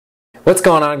What's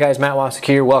going on, guys? Matt Wasik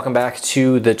here. Welcome back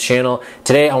to the channel.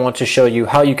 Today I want to show you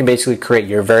how you can basically create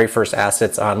your very first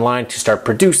assets online to start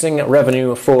producing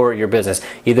revenue for your business,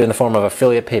 either in the form of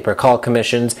affiliate pay-per-call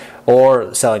commissions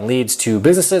or selling leads to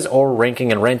businesses or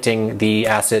ranking and renting the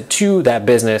asset to that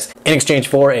business in exchange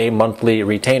for a monthly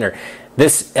retainer.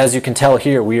 This, as you can tell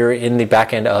here, we are in the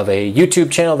back end of a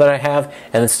YouTube channel that I have,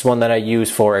 and this is one that I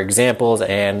use for examples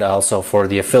and also for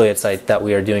the affiliate site that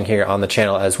we are doing here on the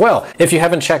channel as well. If you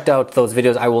haven't checked out those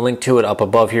videos, I will link to it up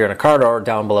above here in a card or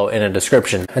down below in a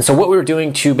description. And so what we were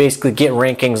doing to basically get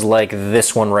rankings like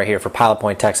this one right here for Pilot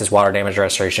Point, Texas water damage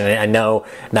restoration. And I know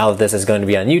now that this is going to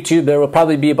be on YouTube, there will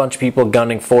probably be a bunch of people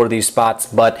gunning for these spots,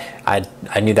 but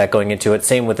I knew that going into it.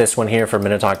 Same with this one here for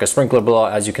Minnetonka sprinkler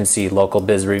blowout. As you can see, local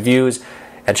biz reviews.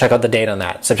 And check out the date on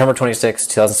that, September 26,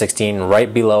 2016,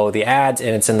 right below the ads,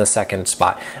 and it's in the second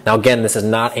spot. Now again, this is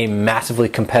not a massively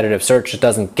competitive search. It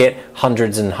doesn't get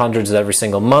hundreds and hundreds every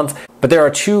single month, but there are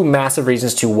two massive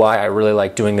reasons to why I really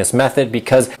like doing this method,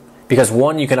 because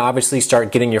one, you can obviously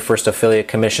start getting your first affiliate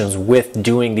commissions with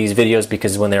doing these videos,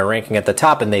 because when they're ranking at the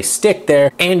top and they stick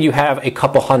there and you have a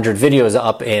couple hundred videos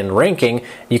up in ranking,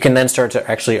 you can then start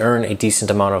to actually earn a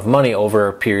decent amount of money over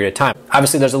a period of time.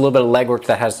 Obviously, there's a little bit of legwork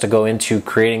that has to go into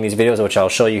creating these videos, which I'll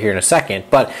show you here in a second.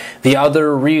 But the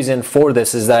other reason for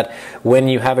this is that when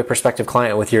you have a prospective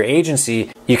client with your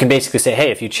agency, you can basically say, hey,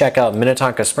 if you check out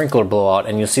Minnetonka sprinkler blowout,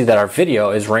 and you'll see that our video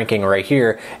is ranking right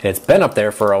here, and it's been up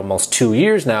there for almost 2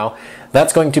 years now,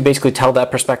 that's going to basically tell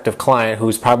that prospective client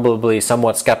who's probably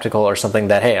somewhat skeptical or something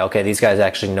that, hey, okay, these guys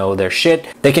actually know their shit.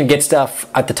 They can get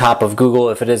stuff at the top of Google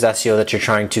if it is SEO that you're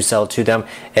trying to sell to them,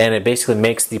 and it basically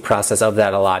makes the process of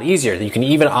that a lot easier. You can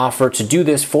even offer to do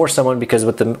this for someone, because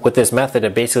with this method,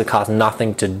 it basically costs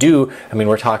nothing to do. I mean,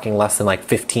 we're talking less than like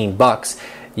 15 bucks.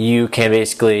 You can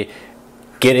basically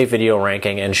get a video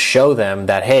ranking and show them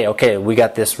that, hey, okay, we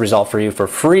got this result for you for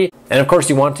free. And of course,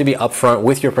 you want to be upfront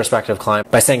with your prospective client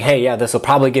by saying, hey, yeah, this will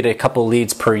probably get a couple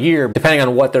leads per year, depending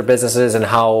on what their business is and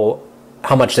how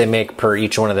much they make per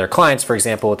each one of their clients. For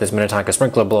example, with this Minnetonka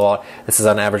sprinkler blowout, this is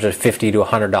on average a $50 to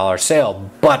 $100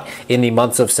 sale. But in the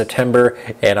months of September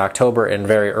and October and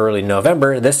very early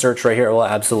November, this search right here will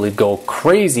absolutely go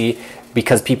crazy,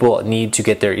 because people need to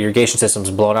get their irrigation systems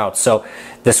blown out. So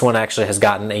this one actually has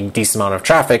gotten a decent amount of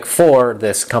traffic for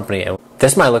this company. And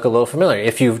this might look a little familiar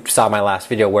if you saw my last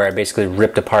video where I basically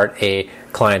ripped apart a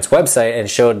client's website and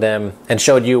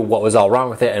showed you what was all wrong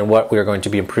with it and what we were going to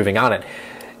be improving on it.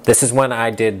 This is when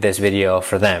I did this video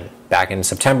for them back in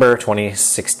September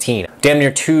 2016, damn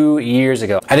near 2 years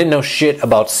ago. I didn't know shit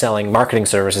about selling marketing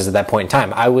services at that point in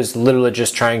time. I was literally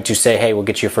just trying to say, hey, we'll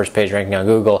get you your first page ranking on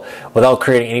Google, without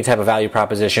creating any type of value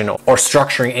proposition or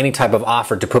structuring any type of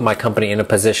offer to put my company in a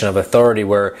position of authority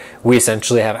where we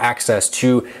essentially have access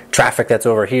to traffic that's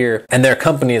over here and their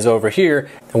company is over here,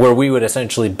 where we would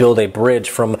essentially build a bridge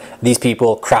from these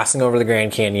people crossing over the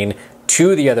Grand Canyon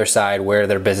to the other side where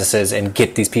their business is, and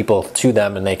get these people to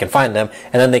them and they can find them,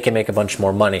 and then they can make a bunch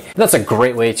more money. And that's a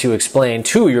great way to explain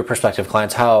to your prospective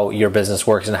clients how your business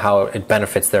works and how it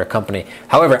benefits their company.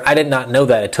 However, I did not know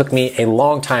that. It took me a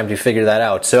long time to figure that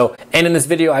out. So, and in this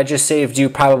video, I just saved you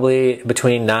probably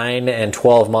between 9 and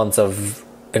 12 months of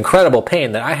incredible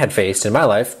pain that I had faced in my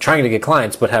life trying to get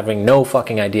clients but having no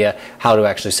fucking idea how to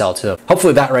actually sell to them.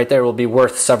 Hopefully that right there will be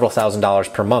worth several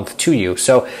 $1,000s per month to you.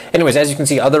 So anyways, as you can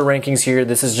see, other rankings here,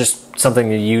 this is just something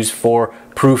to use for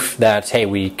proof that, hey,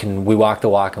 we walk the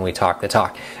walk and we talk the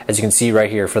talk. As you can see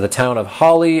right here, for the town of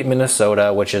Hawley,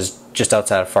 Minnesota, which is just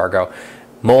outside of Fargo,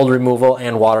 mold removal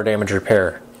and water damage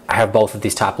repair. I have both of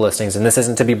these top listings, and this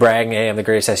isn't to be bragging, hey, I'm the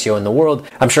greatest SEO in the world.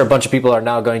 I'm sure a bunch of people are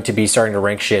now going to be starting to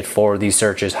rank shit for these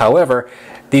searches. However,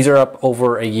 these are up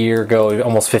over a year ago,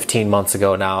 almost 15 months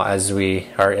ago now, as we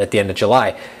are at the end of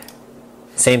July.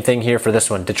 Same thing here for this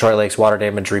one, Detroit Lakes water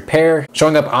damage repair,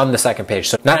 showing up on the second page.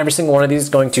 So not every single one of these is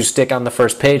going to stick on the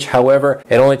first page. However,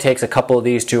 it only takes a couple of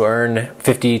these to earn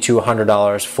 $50 to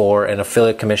 $100 for an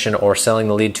affiliate commission or selling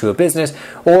the lead to a business.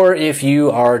 Or if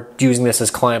you are using this as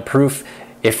client proof,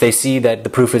 if they see that the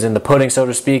proof is in the pudding, so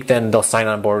to speak, then they'll sign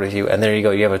on board with you. And there you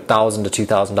go. You have a $1,000 to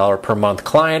 $2,000 per month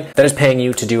client that is paying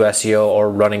you to do SEO or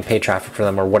running paid traffic for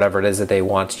them or whatever it is that they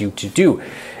want you to do.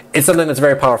 It's something that's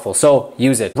very powerful, so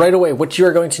use it. Right away, what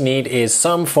you're going to need is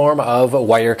some form of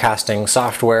wirecasting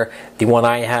software. The one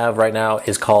I have right now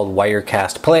is called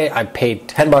Wirecast Play. I paid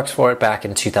 10 bucks for it back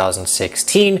in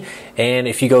 2016. And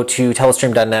if you go to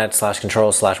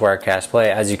telestream.net/control/wirecast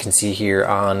play, as you can see here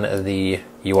on the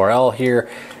URL here,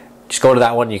 just go to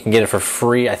that one. You can get it for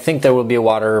free. I think there will be a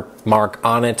watermark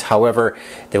on it. However,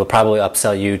 they will probably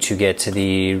upsell you to get to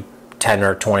the $10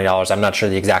 or $20. I'm not sure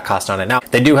the exact cost on it. Now,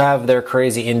 they do have their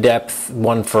crazy in-depth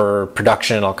one for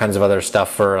production and all kinds of other stuff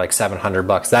for like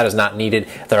 $700. That is not needed.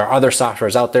 There are other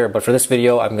softwares out there, but for this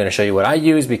video, I'm going to show you what I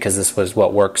use because this was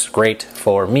what works great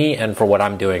for me and for what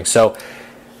I'm doing. So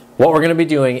what we're going to be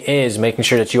doing is making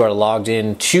sure that you are logged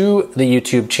in to the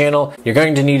YouTube channel. You're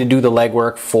going to need to do the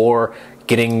legwork for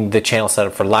getting the channel set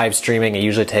up for live streaming. It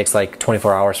usually takes like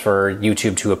 24 hours for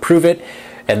YouTube to approve it.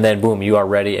 And then boom, you are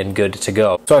ready and good to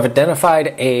go. So I've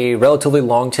identified a relatively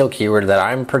long tail keyword that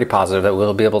I'm pretty positive that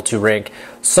we'll be able to rank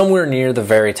somewhere near the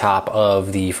very top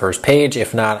of the first page,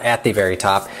 if not at the very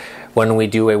top, when we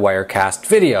do a Wirecast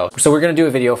video. So we're gonna do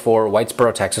a video for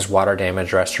Whitesboro, Texas water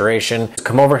damage restoration.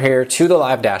 Come over here to the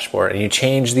live dashboard and you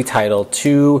change the title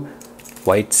to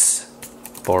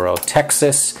Whitesboro,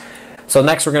 Texas. So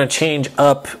next we're going to change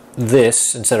up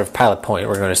this, instead of pilot point,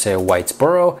 we're going to say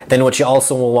Whitesboro. Then what you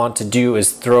also will want to do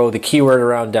is throw the keyword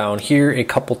around down here a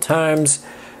couple times.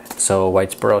 So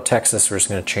Whitesboro, Texas, we're just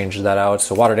going to change that out.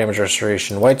 So water damage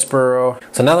restoration, Whitesboro.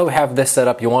 So now that we have this set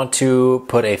up, you want to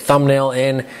put a thumbnail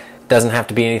in. Doesn't have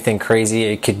to be anything crazy.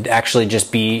 It could actually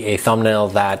just be a thumbnail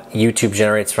that YouTube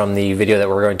generates from the video that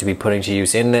we're going to be putting to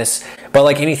use in this. But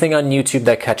like anything on YouTube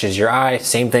that catches your eye,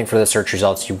 same thing for the search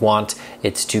results. You want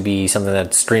it to be something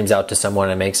that screams out to someone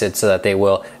and makes it so that they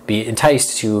will be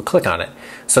enticed to click on it.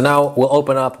 So now we'll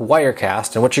open up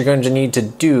Wirecast, and what you're going to need to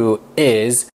do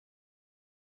is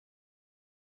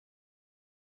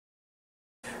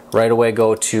right away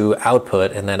go to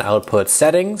Output and then Output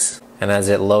Settings. And as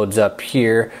it loads up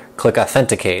here, click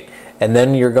Authenticate. And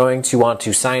then you're going to want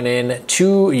to sign in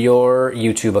to your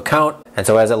YouTube account. And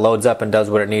so as it loads up and does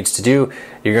what it needs to do,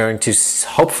 you're going to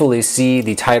hopefully see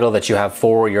the title that you have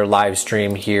for your live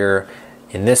stream here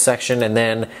in this section. And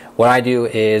then what I do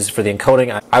is for the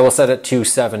encoding, I will set it to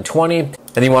 720.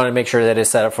 And you want to make sure that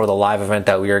it's set up for the live event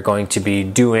that we are going to be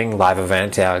doing. Live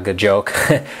event, yeah, good joke.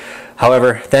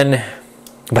 However,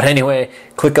 but anyway,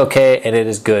 click OK and it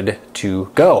is good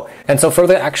to go. And so for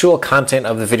the actual content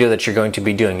of the video that you're going to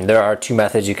be doing, there are two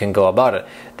methods you can go about it.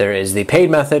 There is the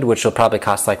paid method, which will probably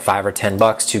cost like $5 or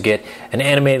 $10 to get an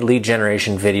animated lead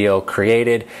generation video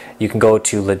created. You can go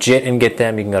to Legit and get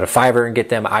them. You can go to Fiverr and get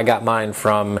them. I got mine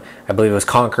from, I believe it was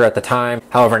Conquer at the time.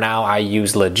 However, now I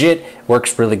use Legit.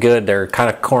 Works really good. They're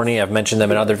kind of corny. I've mentioned them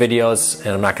in other videos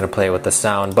and I'm not going to play with the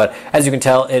sound. But as you can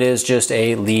tell, it is just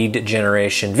a lead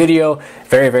generation video.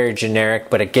 Very, very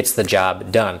generic, but it gets the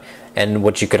job done. And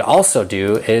what you could also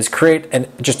do is create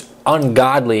an just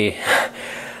ungodly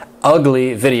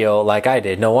ugly video like I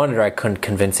did. No wonder I couldn't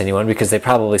convince anyone, because they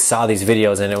probably saw these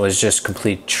videos and it was just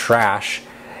complete trash,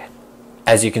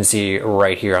 as you can see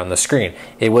right here on the screen.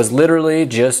 It was literally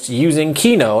just using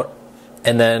Keynote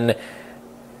and then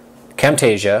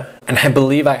Camtasia, and I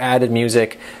believe I added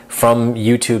music from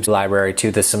YouTube's library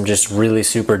to this, some just really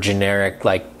super generic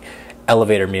like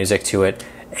elevator music to it,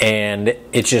 and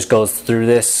it just goes through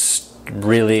this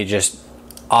really just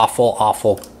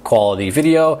awful quality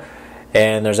video.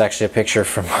 And there's actually a picture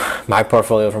from my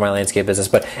portfolio for my landscape business.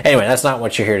 But anyway, that's not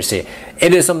what you're here to see.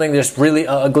 It is something just really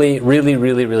ugly,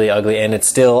 really ugly, and it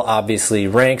still obviously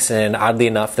ranks, and oddly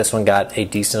enough, this one got a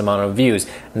decent amount of views.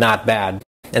 Not bad.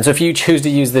 And so if you choose to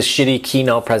use this shitty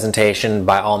Keynote presentation,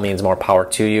 by all means, more power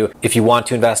to you. If you want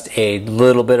to invest a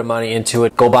little bit of money into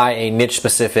it, go buy a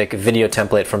niche-specific video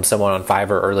template from someone on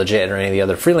Fiverr or Legit or any of the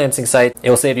other freelancing sites. It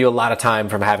will save you a lot of time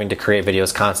from having to create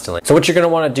videos constantly. So what you're going to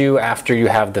want to do after you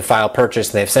have the file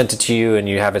purchased and they've sent it to you and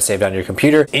you have it saved on your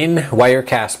computer, in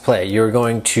Wirecast Play, you're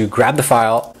going to grab the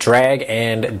file, drag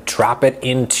and drop it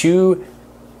into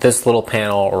this little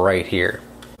panel right here.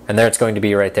 And there it's going to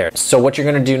be right there. So what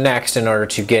you're going to do next in order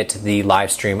to get the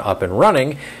live stream up and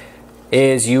running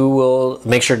is you will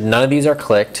make sure none of these are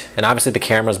clicked. And obviously the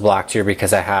camera's blocked here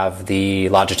because I have the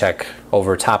Logitech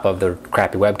over top of the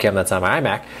crappy webcam that's on my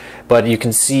iMac. But you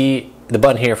can see the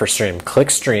button here for stream.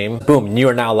 Click stream, boom, you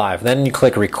are now live. Then you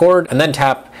click record and then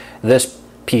tap this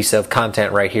piece of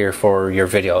content right here for your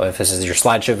video. If this is your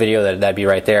slideshow video, that'd be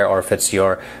right there. Or if it's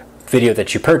your video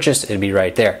that you purchased, it'd be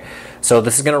right there. So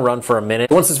this is going to run for a minute.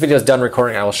 Once this video is done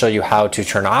recording, I will show you how to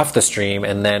turn off the stream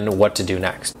and then what to do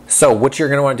next. So what you're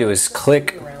going to want to do is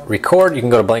click record. You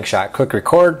can go to blank shot, click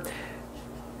record,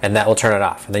 and that will turn it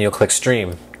off. And then you'll click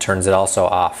stream, turns it also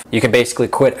off. You can basically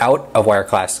quit out of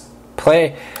Wirecast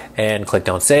Play and click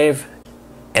don't save.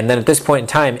 And then at this point in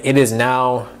time, it is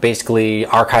now basically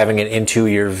archiving it into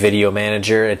your video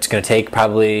manager. It's going to take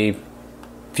probably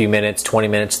few minutes, 20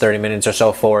 minutes, 30 minutes or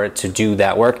so for it to do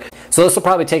that work. So this will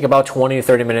probably take about 20 to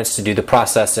 30 minutes to do the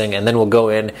processing, and then we'll go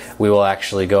in, we will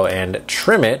actually go and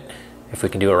trim it. If we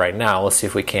can do it right now, let's see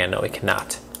if we can. No, we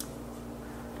cannot.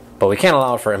 But we can't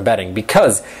allow it for embedding,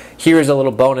 because here's a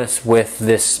little bonus with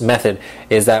this method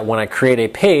is that when I create a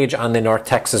page on the North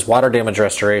Texas Water Damage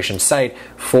Restoration site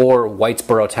for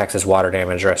Whitesboro, Texas Water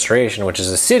Damage Restoration, which is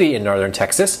a city in northern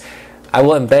Texas, I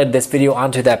will embed this video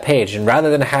onto that page. And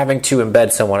rather than having to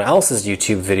embed someone else's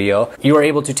YouTube video, you are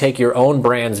able to take your own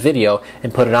brand's video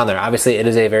and put it on there. Obviously, it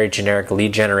is a very generic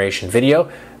lead generation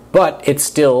video, but it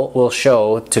still will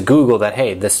show to Google that,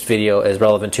 hey, this video is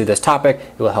relevant to this topic.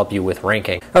 It will help you with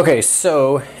ranking. Okay,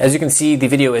 so as you can see, the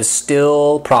video is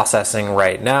still processing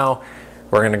right now.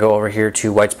 We're gonna go over here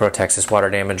to Whitesboro, Texas Water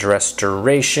Damage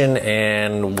Restoration,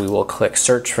 and we will click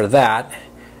search for that.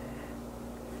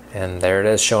 And there it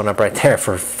is, showing up right there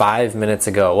for 5 minutes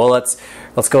ago. Well, let's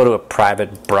go to a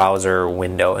private browser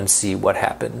window and see what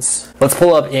happens. Let's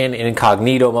pull up in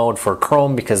incognito mode for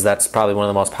Chrome, because that's probably one of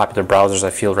the most popular browsers I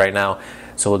feel right now.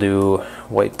 So we'll do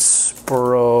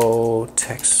Whitesboro,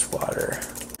 Texas Water.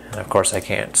 And of course I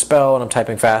can't spell and I'm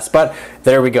typing fast, but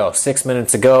there we go, 6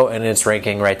 minutes ago, and it's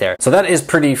ranking right there. So that is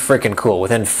pretty freaking cool.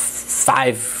 Within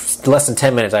less than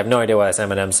 10 minutes, I have no idea why this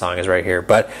Eminem song is right here,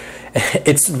 but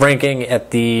it's ranking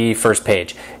at the first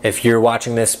page. If you're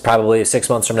watching this probably 6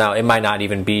 months from now, it might not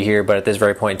even be here, but at this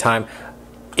very point in time,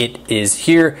 it is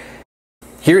here.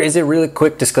 Here is a really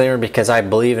quick disclaimer, because I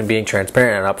believe in being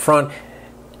transparent and upfront.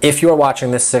 If you're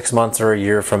watching this 6 months or a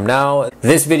year from now,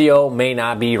 this video may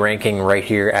not be ranking right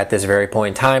here at this very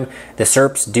point in time. The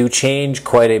SERPs do change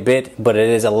quite a bit, but it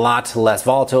is a lot less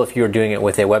volatile if you're doing it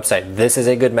with a website. This is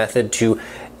a good method to,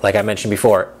 like I mentioned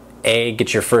before, A,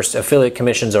 get your first affiliate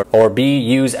commissions, or B,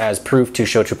 use as proof to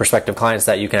show to prospective clients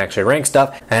that you can actually rank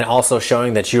stuff, and also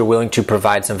showing that you're willing to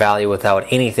provide some value without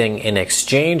anything in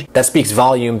exchange. That speaks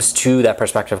volumes to that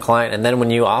prospective client. And then when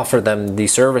you offer them the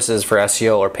services for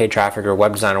SEO or paid traffic or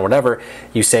web design or whatever,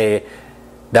 you say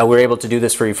that we're able to do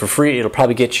this for you for free. It'll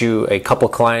probably get you a couple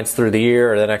clients through the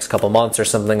year or the next couple months or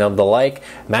something of the like.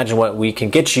 Imagine what we can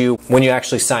get you when you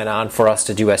actually sign on for us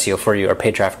to do SEO for you, or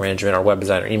paid traffic management, or web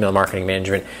design, or email marketing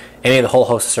management, any of the whole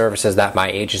host of services that my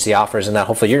agency offers, and that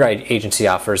hopefully your agency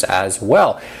offers as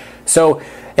well. So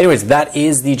anyways, that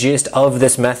is the gist of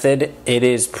this method. It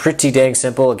is pretty dang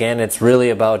simple. Again, it's really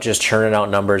about just churning out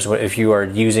numbers. If you are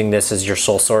using this as your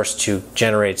sole source to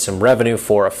generate some revenue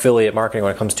for affiliate marketing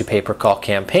when it comes to pay-per-call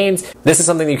campaigns, this is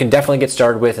something that you can definitely get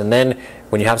started with. And then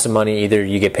when you have some money, either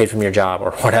you get paid from your job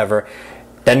or whatever,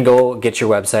 then go get your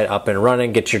website up and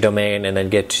running, get your domain, and then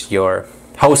get your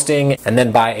hosting, and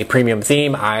then buy a premium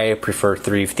theme. I prefer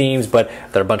 3 themes, but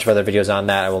there are a bunch of other videos on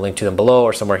that. I will link to them below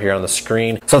or somewhere here on the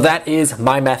screen. So that is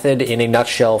my method in a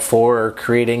nutshell for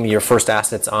creating your first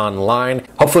assets online.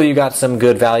 Hopefully you got some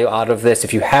good value out of this.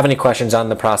 If you have any questions on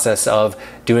the process of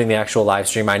doing the actual live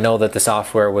stream, I know that the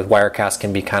software with Wirecast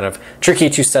can be kind of tricky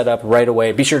to set up right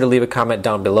away. Be sure to leave a comment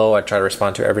down below. I try to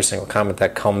respond to every single comment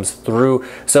that comes through.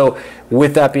 So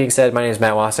with that being said, my name is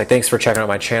Matt Wasik. Thanks for checking out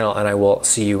my channel, and I will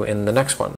see you in the next one.